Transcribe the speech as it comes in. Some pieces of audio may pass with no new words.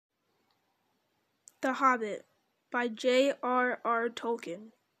The Hobbit by J.R.R.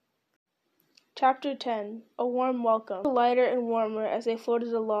 Tolkien. Chapter 10. A Warm Welcome. Lighter and warmer as they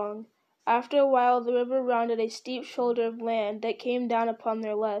floated along. After a while the river rounded a steep shoulder of land that came down upon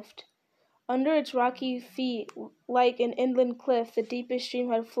their left. Under its rocky feet, like an inland cliff, the deepest stream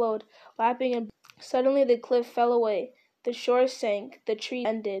had flowed, lapping and suddenly the cliff fell away, the shore sank, the trees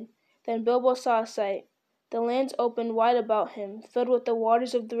ended. Then Bilbo saw a sight. The lands opened wide about him, filled with the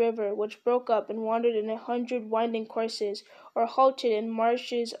waters of the river, which broke up and wandered in 100 winding courses, or halted in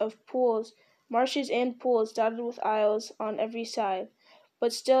marshes and pools dotted with isles on every side.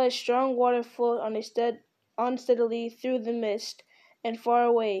 But still a strong water flowed on steadily through the mist, and far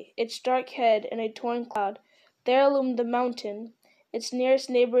away, its dark head in a torn cloud, there loomed the mountain. Its nearest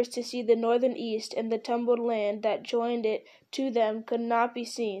neighbors to see the northern east, and the tumbled land that joined it to them could not be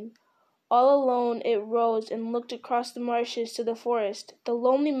seen. All alone it rose and looked across the marshes to the forest, the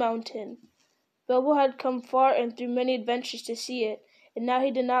lonely mountain. Bilbo had come far and through many adventures to see it, and now he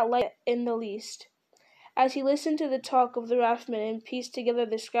did not like it in the least. As he listened to the talk of the raftsmen and pieced together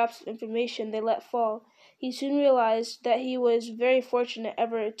the scraps of information they let fall, he soon realized that he was very fortunate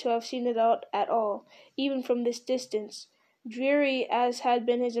ever to have seen it out at all, even from this distance. Dreary as had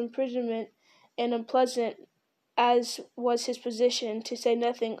been his imprisonment, and unpleasant as was his position, to say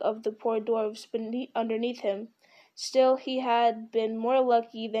nothing of the poor dwarfs underneath him, still he had been more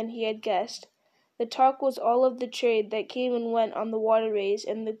lucky than he had guessed. The talk was all of the trade that came and went on the waterways,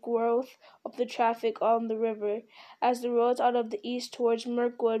 and the growth of the traffic on the river, as the roads out of the east towards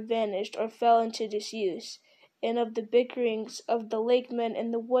Mirkwood vanished or fell into disuse, and of the bickerings of the lakemen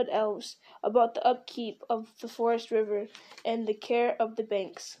and the wood elves about the upkeep of the forest river and the care of the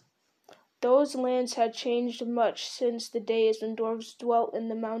banks. Those lands had changed much since the days when dwarfs dwelt in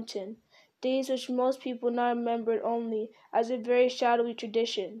the mountain, days which most people now remembered only as a very shadowy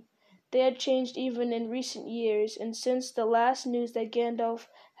tradition. They had changed even in recent years, and since the last news that Gandalf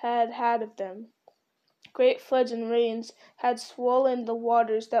had had of them. Great floods and rains had swollen the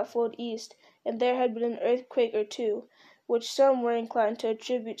waters that flowed east, and there had been an earthquake or two, which some were inclined to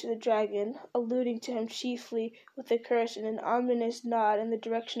attribute to the dragon, alluding to him chiefly with a curse and an ominous nod in the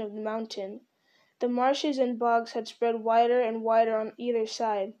direction of the mountain. The marshes and bogs had spread wider and wider on either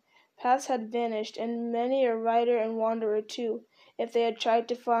side. Paths had vanished, and many a rider and wanderer too, if they had tried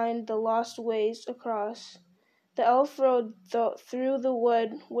to find the lost ways across. The elf road through the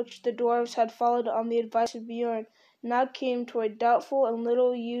wood, which the dwarfs had followed on the advice of Bjorn, now came to a doubtful and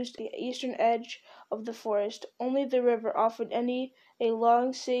little used the eastern edge of the forest. Only the river offered a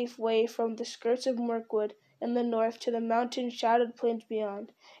long, safe way from the skirts of Mirkwood in the north to the mountain-shadowed plains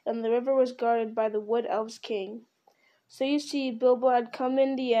beyond, and the river was guarded by the wood elves' king. So you see, Bilbo had come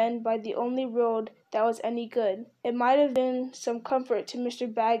in the end by the only road that was any good. It might have been some comfort to Mr.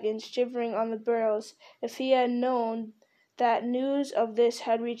 Baggins, shivering on the burrows, if he had known that news of this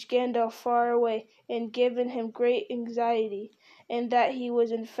had reached Gandalf far away and given him great anxiety, and that he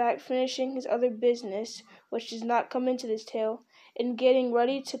was in fact finishing his other business, which does not come into this tale, and getting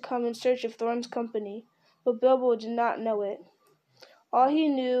ready to come in search of Thorin's company. But Bilbo did not know it. All he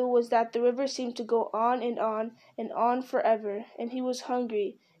knew was that the river seemed to go on and on forever, and he was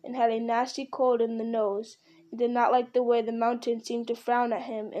hungry, and had a nasty cold in the nose, and did not like the way the mountain seemed to frown at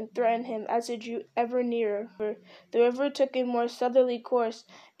him and threaten him as it drew ever nearer. The river took a more southerly course,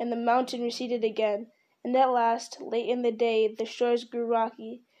 and the mountain receded again, and at last, late in the day, the shores grew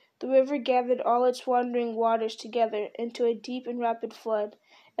rocky. The river gathered all its wandering waters together into a deep and rapid flood,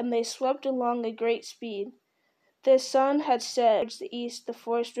 and they swept along at great speed. The sun had set. Towards the east the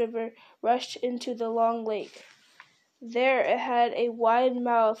forest river rushed into the long lake. There it had a wide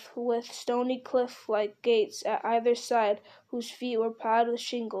mouth with stony cliff-like gates at either side, whose feet were piled with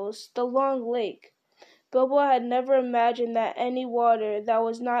shingles. The long lake! Bilbo had never imagined that any water that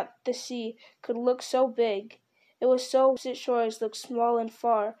was not the sea could look so big. It was so its shores looked small and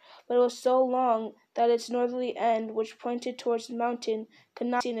far, but it was so long that its northerly end, which pointed towards the mountain, could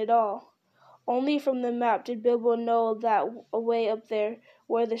not be seen at all. Only from the map did Bilbo know that away up there,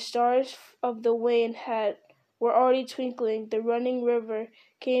 where the stars of the Wain were already twinkling, the running river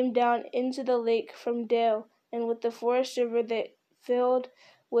came down into the lake from Dale, and with the forest river that filled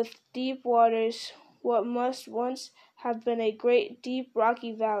with deep waters what must once have been a great deep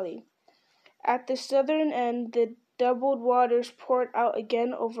rocky valley. At the southern end the doubled waters poured out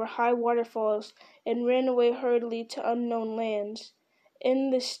again over high waterfalls, and ran away hurriedly to unknown lands.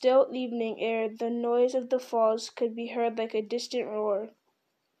 In the still evening air the noise of the falls could be heard like a distant roar.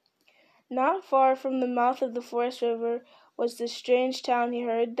 Not far from the mouth of the forest river was the strange town he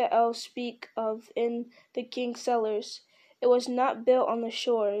heard the elves speak of in the king's cellars. It was not built on the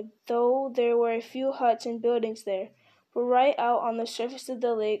shore, though there were a few huts and buildings there, but right out on the surface of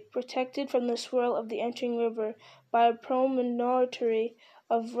the lake, protected from the swirl of the entering river by a promontory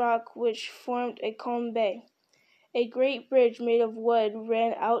of rock which formed a calm bay. A great bridge made of wood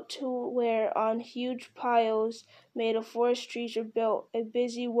ran out to where, on huge piles made of forest trees, were built a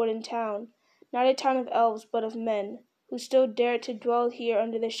busy wooden town, not a town of elves, but of men, who still dared to dwell here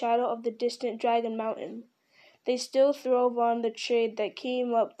under the shadow of the distant Dragon Mountain. They still throve on the trade that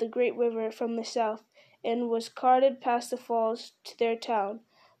came up the great river from the south, and was carted past the falls to their town.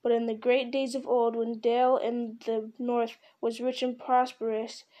 But in the great days of old, when Dale in the north was rich and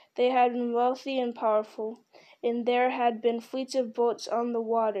prosperous, they had been wealthy and powerful, and there had been fleets of boats on the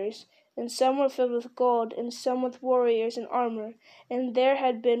waters, and some were filled with gold, and some with warriors and armor, and there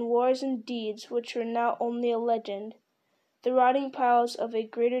had been wars and deeds which were now only a legend. The rotting piles of a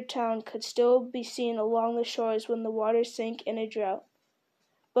greater town could still be seen along the shores when the water sank in a drought.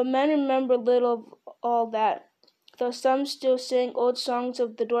 But men remembered little of all that, though some still sang old songs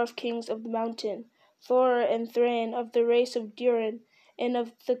of the dwarf kings of the mountain, Thor and Thrain, of the race of Durin, and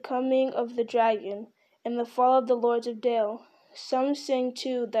of the coming of the dragon, and the fall of the lords of Dale. Some sang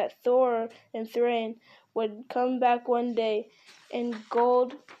too that Thor and Thrain would come back one day, and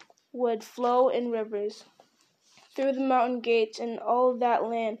gold would flow in rivers through the mountain gates, and all that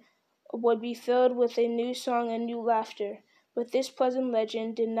land would be filled with a new song and new laughter. But this pleasant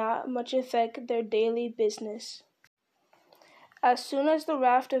legend did not much affect their daily business. As soon as the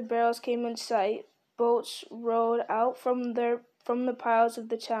raft of barrels came in sight, boats rowed out from the piles of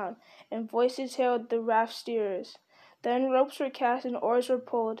the town, and voices hailed the raft steerers. Then ropes were cast and oars were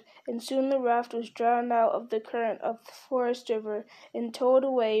pulled, and soon the raft was drawn out of the current of the forest river and towed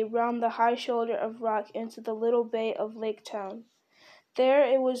away round the high shoulder of rock into the little bay of Lake Town. There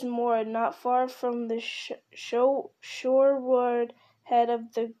it was moored not far from the shoreward head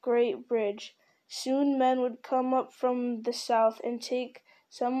of the great bridge. Soon men would come up from the south and take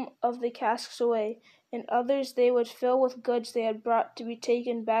some of the casks away, and others they would fill with goods they had brought to be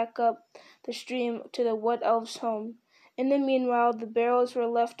taken back up the stream to the wood elves' home. In the meanwhile the barrels were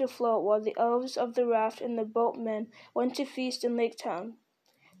left afloat while the elves of the raft and the boatmen went to feast in Lake Town.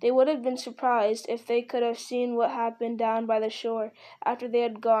 They would have been surprised if they could have seen what happened down by the shore after they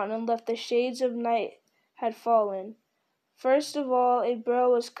had gone and left the shades of night had fallen. First of all, a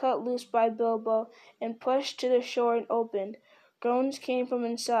barrel was cut loose by Bilbo and pushed to the shore and opened. Groans came from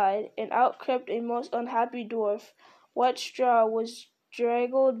inside, and out crept a most unhappy dwarf. Wet straw was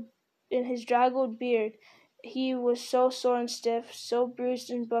draggled in his draggled beard. He was so sore and stiff, so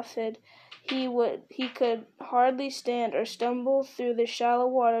bruised and buffeted, he could hardly stand or stumble through the shallow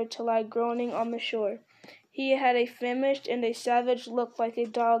water to lie groaning on the shore. He had a famished and a savage look, like a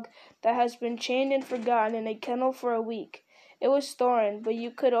dog that has been chained and forgotten in a kennel for a week. It was Thorin, but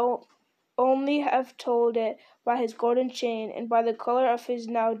you could only have told it by his golden chain and by the color of his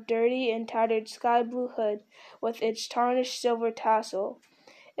now dirty and tattered sky-blue hood with its tarnished silver tassel.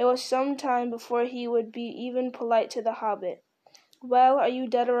 It was some time before he would be even polite to the hobbit. "Well, are you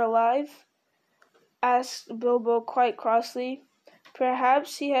dead or alive?" asked Bilbo quite crossly.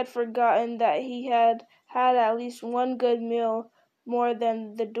 Perhaps he had forgotten that he had had at least one good meal more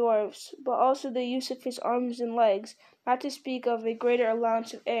than the dwarfs, but also the use of his arms and legs, not to speak of a greater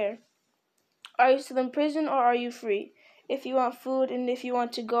allowance of air. "Are you still in prison, or are you free? If you want food, and if you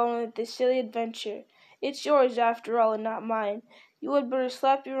want to go on this silly adventure, it's yours after all, and not mine. You would better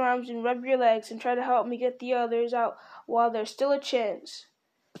slap your arms and rub your legs and try to help me get the others out while there's still a chance."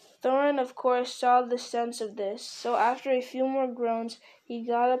 Thorin, of course, saw the sense of this, so after a few more groans, he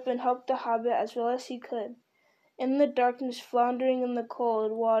got up and helped the hobbit as well as he could. In the darkness, floundering in the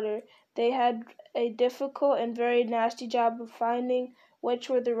cold water, they had a difficult and very nasty job of finding which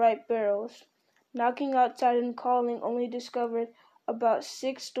were the right barrels. Knocking outside and calling, only discovered about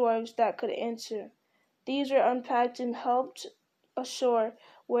 6 dwarves that could answer. These were unpacked and helped ashore,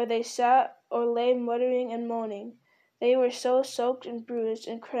 where they sat or lay muttering and moaning. They were so soaked and bruised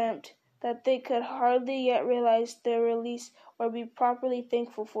and cramped that they could hardly yet realize their release or be properly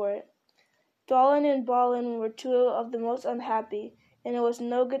thankful for it. Dwalin and Balin were 2 of the most unhappy, and it was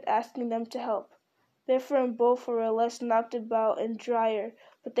no good asking them to help. Bifur and Bofur were less knocked about and drier,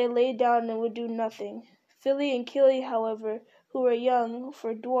 but they lay down and would do nothing. Fili and Kili, however, who were young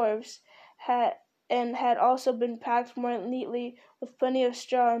for dwarfs, had also been packed more neatly with plenty of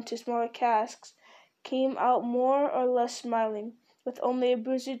straw into smaller casks, came out more or less smiling, with only a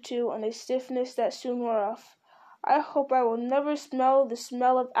bruise or two and a stiffness that soon wore off. "I hope I will never smell the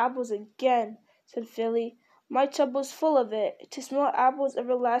smell of apples again," said Fili, My tub was full of it. To smell apples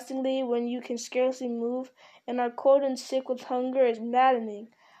everlastingly when you can scarcely move, and are cold and sick with hunger is maddening.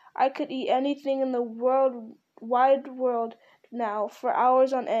 I could eat anything in the wide world now, for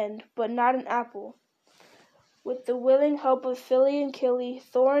hours on end, but not an apple. With the willing help of Philly and Killy,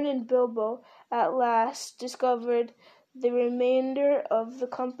 Thorn and Bilbo at last discovered the remainder of the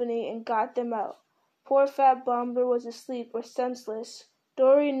company and got them out. Poor fat Bombur was asleep or senseless.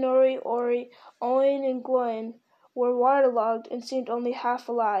 Dori, Nori, Ori, Oin, and Gloin were waterlogged and seemed only half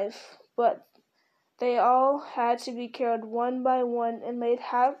alive, but they all had to be carried one by one and laid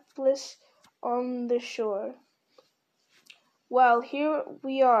hapless on the shore. "Well, here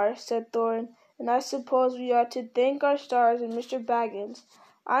we are," said Thorn, "and I suppose we ought to thank our stars and Mr. Baggins.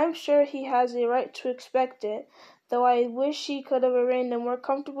 I'm sure he has a right to expect it, though I wish he could have arranged a more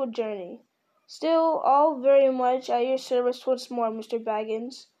comfortable journey. Still, all very much at your service once more, Mr.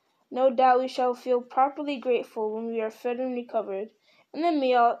 Baggins. No doubt we shall feel properly grateful when we are fed and recovered. In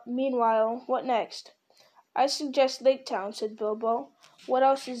the meanwhile, what next?" "I suggest Lake Town," said Bilbo. "What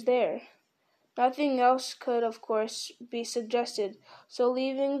else is there?" Nothing else could, of course, be suggested, so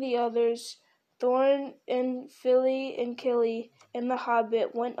leaving the others, Thorn and Philly and Killy and the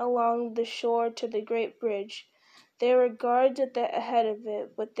Hobbit went along the shore to the great bridge. There were guards at the head of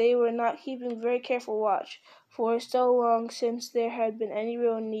it, but they were not keeping very careful watch, for it was so long since there had been any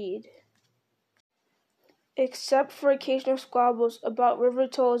real need. Except for occasional squabbles about river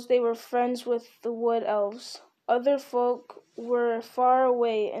tolls, they were friends with the wood elves. Other folk were far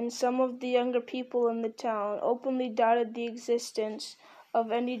away, and some of the younger people in the town openly doubted the existence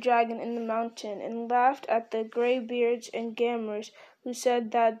of any dragon in the mountain, and laughed at the greybeards and Gammers who said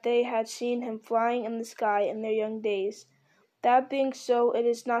that they had seen him flying in the sky in their young days. That being so, it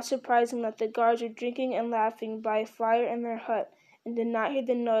is not surprising that the guards were drinking and laughing by a fire in their hut, and did not hear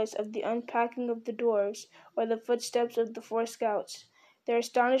the noise of the unpacking of the dwarfs, or the footsteps of the 4 scouts. Their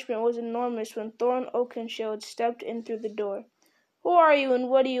astonishment was enormous when Thorn Oakenshield stepped in through the door. "Who are you, and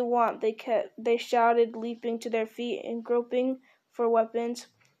what do you want?" they shouted, leaping to their feet and groping for weapons.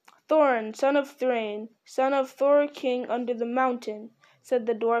 "Thorn, son of Thrain, son of Thor King under the mountain," said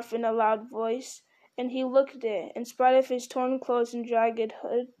the dwarf in a loud voice, and he looked it, in spite of his torn clothes and jagged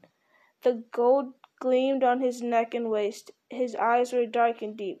hood. The gold gleamed on his neck and waist. His eyes were dark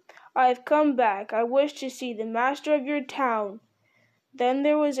and deep. "I have come back. I wish to see the master of your town." Then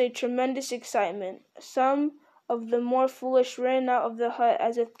there was a tremendous excitement. Some of the more foolish ran out of the hut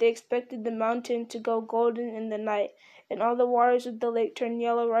as if they expected the mountain to go golden in the night, and all the waters of the lake turn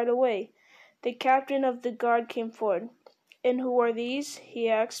yellow right away. The captain of the guard came forward. "And who are these?" he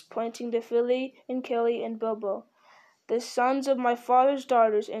asked, pointing to Philly and Killy and Bilbo. "The sons of my father's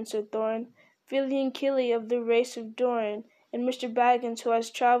daughters," answered Thorin. "Philly and Killy of the race of Durin, and Mr. Baggins, who has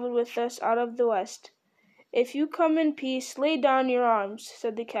travelled with us out of the west." "If you come in peace, lay down your arms,"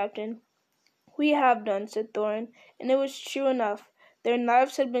 said the captain. "We have done," said Thorin, and it was true enough. Their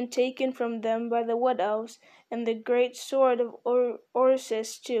knives had been taken from them by the wood elves, and the great sword of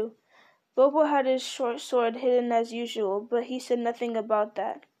Orsis too. Bilbo had his short sword hidden as usual, but he said nothing about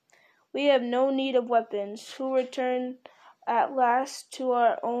that. "We have no need of weapons, who return at last to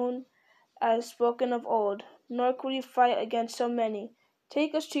our own as spoken of old, nor could we fight against so many.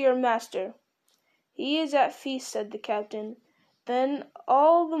 Take us to your master." "He is at feast," said the captain. "Then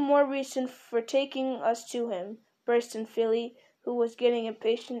all the more reason for taking us to him," burst in Philly, who was getting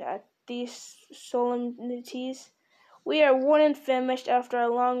impatient at these solemnities. "We are worn and famished after our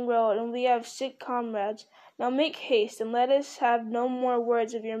long road, and we have sick comrades. Now make haste, and let us have no more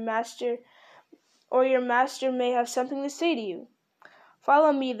words of your master, or your master may have something to say to you."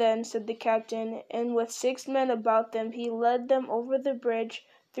 "Follow me then," said the captain, and with 6 men about them he led them over the bridge,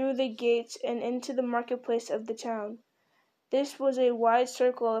 through the gates, and into the marketplace of the town. This was a wide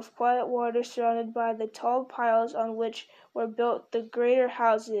circle of quiet water surrounded by the tall piles on which were built the greater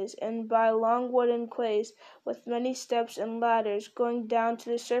houses, and by long wooden quays with many steps and ladders going down to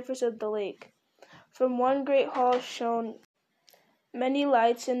the surface of the lake. From one great hall shone many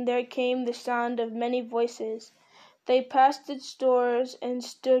lights, and there came the sound of many voices. They passed its doors and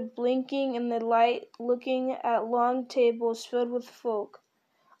stood blinking in the light, looking at long tables filled with folk.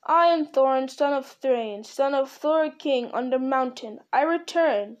 "I am Thorin, son of Thrain, son of Thor King under mountain. I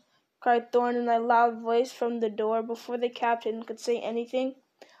return," cried Thorin in a loud voice from the door before the captain could say anything.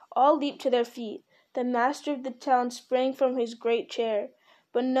 All leaped to their feet. The master of the town sprang from his great chair,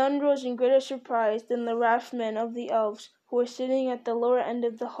 but none rose in greater surprise than the raftsmen of the elves, who were sitting at the lower end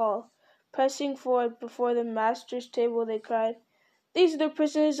of the hall. Pressing forward before the master's table, they cried, "These are the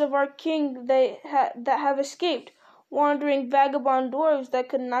prisoners of our king that have escaped. wandering vagabond dwarfs that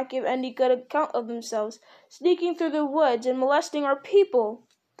could not give any good account of themselves, sneaking through the woods and molesting our people."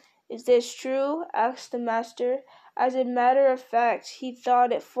 "Is this true?" asked the master. As a matter of fact, he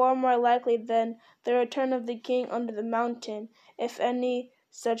thought it far more likely than the return of the king under the mountain, if any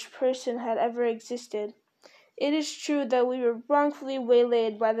such person had ever existed. "It is true that we were wrongfully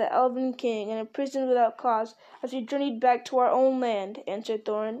waylaid by the elven king and imprisoned without cause as we journeyed back to our own land," answered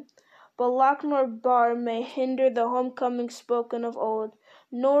Thorin. "But lock nor bar may hinder the homecoming spoken of old,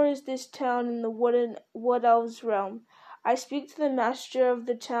 nor is this town in the wood elves' realm. I speak to the master of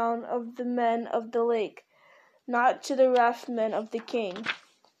the town of the men of the lake, not to the raftsmen of the king."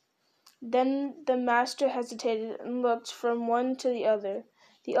 Then the master hesitated and looked from one to the other.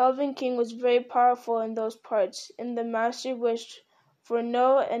 The elven king was very powerful in those parts, and the master wished for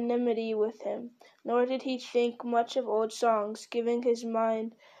no enmity with him, nor did he think much of old songs, giving his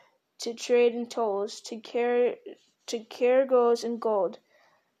mind to trade in tolls, to cargoes and gold,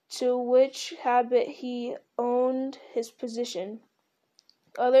 to which habit he owned his position.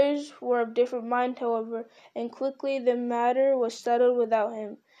 Others were of different mind, however, and quickly the matter was settled without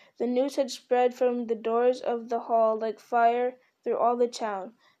him. The news had spread from the doors of the hall like fire through all the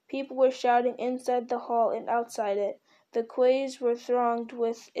town. People were shouting inside the hall and outside it. The quays were thronged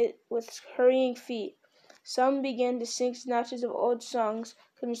with hurrying feet. Some began to sing snatches of old songs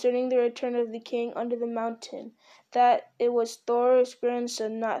concerning the return of the king under the mountain, that it was Thor's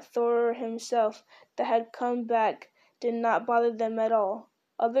grandson, not Thor himself, that had come back, did not bother them at all.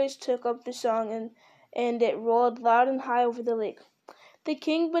 Others took up the song, and it rolled loud and high over the lake. "The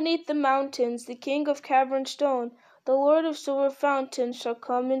king beneath the mountains, the king of cavern stone, the lord of silver fountains shall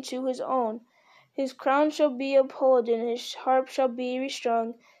come into his own. His crown shall be upholden, his harp shall be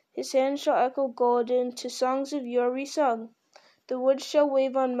restrung, his hand shall echo golden to songs of yore resung. The woods shall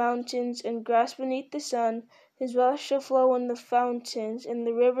wave on mountains and grass beneath the sun. His wealth shall flow in the fountains, and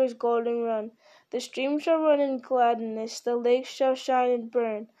the rivers golden run. The streams shall run in gladness, the lakes shall shine and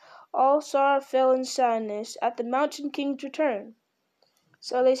burn. All sorrow fail in sadness at the mountain king's return."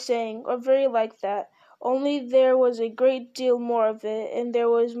 So they sang, or very like that, only there was a great deal more of it, and there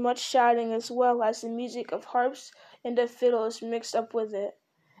was much shouting as well as the music of harps and of fiddles mixed up with it.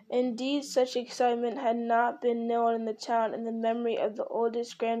 Indeed, such excitement had not been known in the town in the memory of the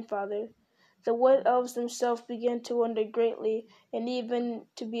oldest grandfather. The wood elves themselves began to wonder greatly, and even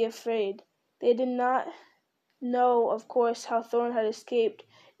to be afraid. They did not know, of course, how Thorin had escaped,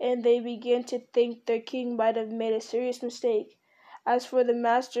 and they began to think their king might have made a serious mistake. As for the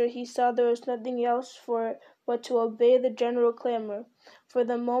master, he saw there was nothing else for it but to obey the general clamor, for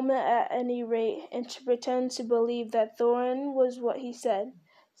the moment at any rate, and to pretend to believe that Thorin was what he said.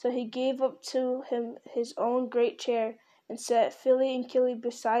 So he gave up to him his own great chair, and set Fili and Kili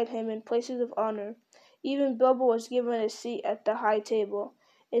beside him in places of honor. Even Bilbo was given a seat at the high table,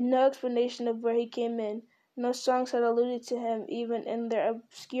 and no explanation of where he came in, no songs had alluded to him even in their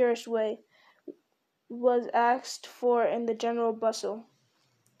obscurest way, was asked for in the general bustle.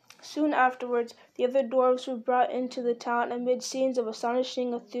 Soon afterwards, the other dwarfs were brought into the town amid scenes of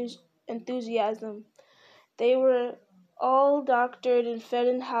astonishing enthusiasm. They were all doctored and fed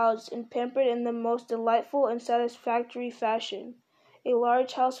and housed and pampered in the most delightful and satisfactory fashion. A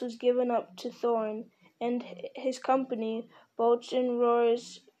large house was given up to Thorin and his company. Boats and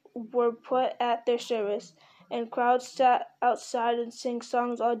rowers were put at their service, and crowds sat outside and sang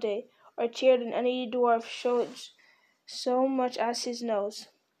songs all day, or cheered when any dwarf showed so much as his nose.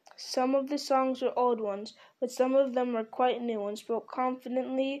 Some of the songs were old ones, but some of them were quite new and spoke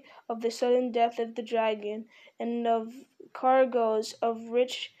confidently of the sudden death of the dragon and of cargoes of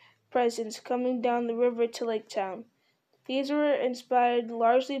rich presents coming down the river to Lake Town. These were inspired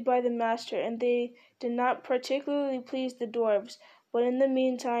largely by the master, and they did not particularly please the dwarfs, but in the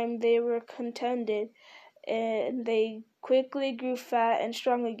meantime they were contented, and they quickly grew fat and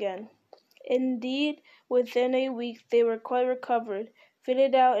strong again. Indeed, within a week they were quite recovered,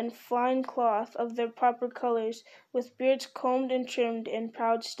 fitted out in fine cloth of their proper colors, with beards combed and trimmed, and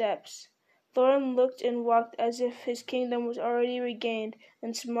proud steps. Thorin looked and walked as if his kingdom was already regained,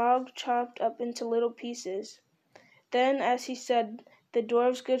 and Smaug chopped up into little pieces. Then, as he said, the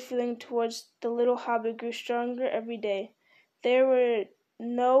dwarf's good feeling towards the little hobbit grew stronger every day. There were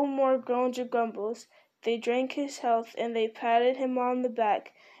no more groans or grumbles. They drank his health, and they patted him on the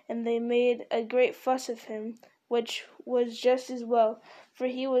back, and they made a great fuss of him, which was just as well, for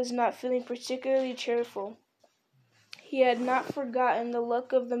he was not feeling particularly cheerful. He had not forgotten the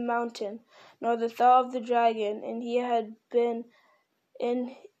look of the mountain, nor the thought of the dragon, and he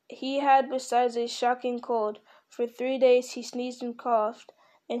had besides a shocking cold. For 3 days he sneezed and coughed,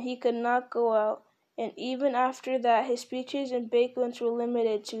 and he could not go out, and even after that his speeches and banquets were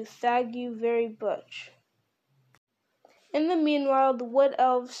limited to "Thank you very much." In the meanwhile, the Wood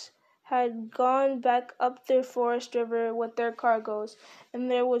Elves had gone back up the forest river with their cargoes,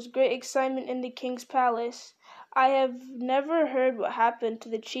 and there was great excitement in the king's palace. I have never heard what happened to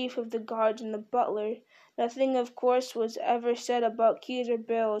the chief of the guards and the butler. Nothing, of course, was ever said about keys or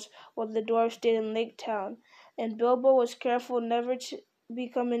bills while the dwarfs stayed in Lake Town, and Bilbo was careful never to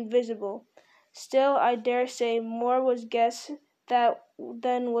become invisible. Still, I dare say, more was guessed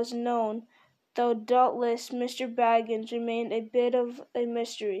than was known, though doubtless Mr. Baggins remained a bit of a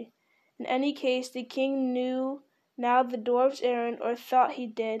mystery. In any case, the king knew now the dwarf's errand, or thought he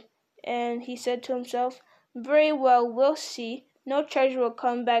did, and he said to himself, "Very well, we'll see. No treasure will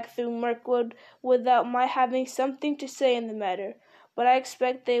come back through Mirkwood without my having something to say in the matter, but I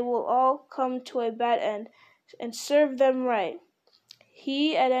expect they will all come to a bad end, and serve them right."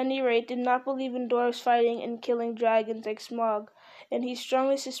 He, at any rate, did not believe in dwarfs fighting and killing dragons like Smaug, and he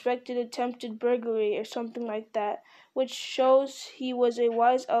strongly suspected attempted burglary or something like that, which shows he was a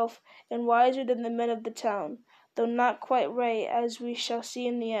wise elf and wiser than the men of the town, though not quite right, as we shall see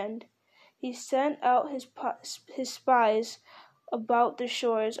in the end. He sent out his spies about the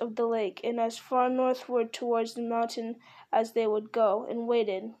shores of the lake and as far northward towards the mountain as they would go, and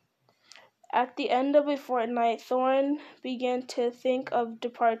waited. At the end of a fortnight, Thorin began to think of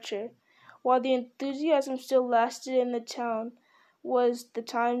departure. While the enthusiasm still lasted in the town was the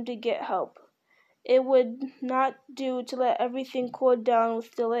time to get help. It would not do to let everything cool down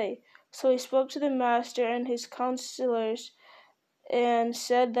with delay, so he spoke to the master and his councillors and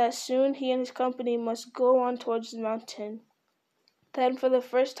said that soon he and his company must go on towards the mountain. Then for the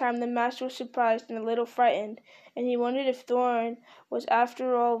first time the master was surprised and a little frightened, and he wondered if Thorin was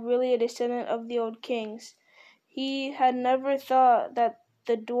after all really a descendant of the old kings. He had never thought that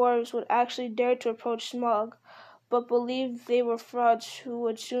the dwarves would actually dare to approach Smaug, but believed they were frauds who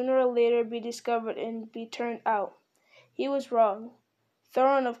would sooner or later be discovered and be turned out. He was wrong.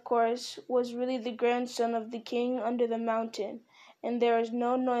 Thorin, of course, was really the grandson of the king under the mountain, and there is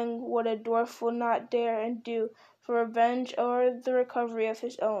no knowing what a dwarf will not dare and do for revenge or the recovery of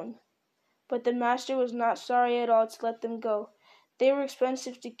his own. But the master was not sorry at all to let them go. They were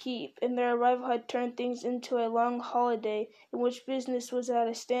expensive to keep, and their arrival had turned things into a long holiday in which business was at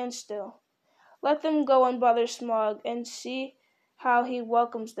a standstill. "Let them go and bother Smaug, and see how he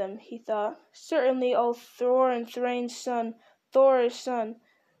welcomes them," he thought. "Certainly, O Thorin Thrain's son, Thor's son,"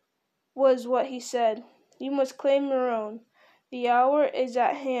 was what he said. "You must claim your own. The hour is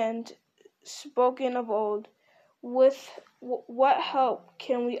at hand, spoken of old. With what help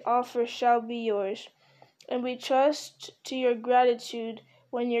can we offer shall be yours, and we trust to your gratitude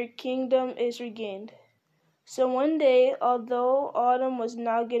when your kingdom is regained." So one day, although autumn was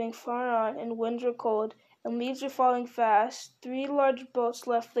now getting far on, and winds were cold, and leaves were falling fast, 3 large boats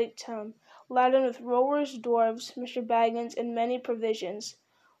left Lake Town, laden with rowers, dwarfs, Mr. Baggins, and many provisions.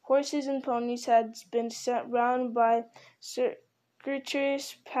 Horses and ponies had been sent round by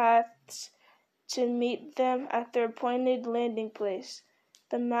circuitous paths to meet them at their appointed landing place.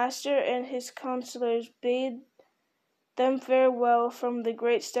 The master and his councillors bade them farewell from the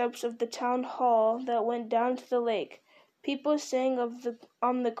great steps of the town hall that went down to the lake. People sang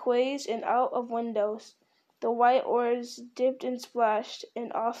on the quays and out of windows. The white oars dipped and splashed,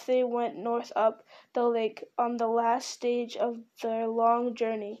 and off they went north up the lake on the last stage of their long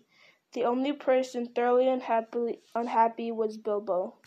journey. The only person thoroughly unhappy was Bilbo.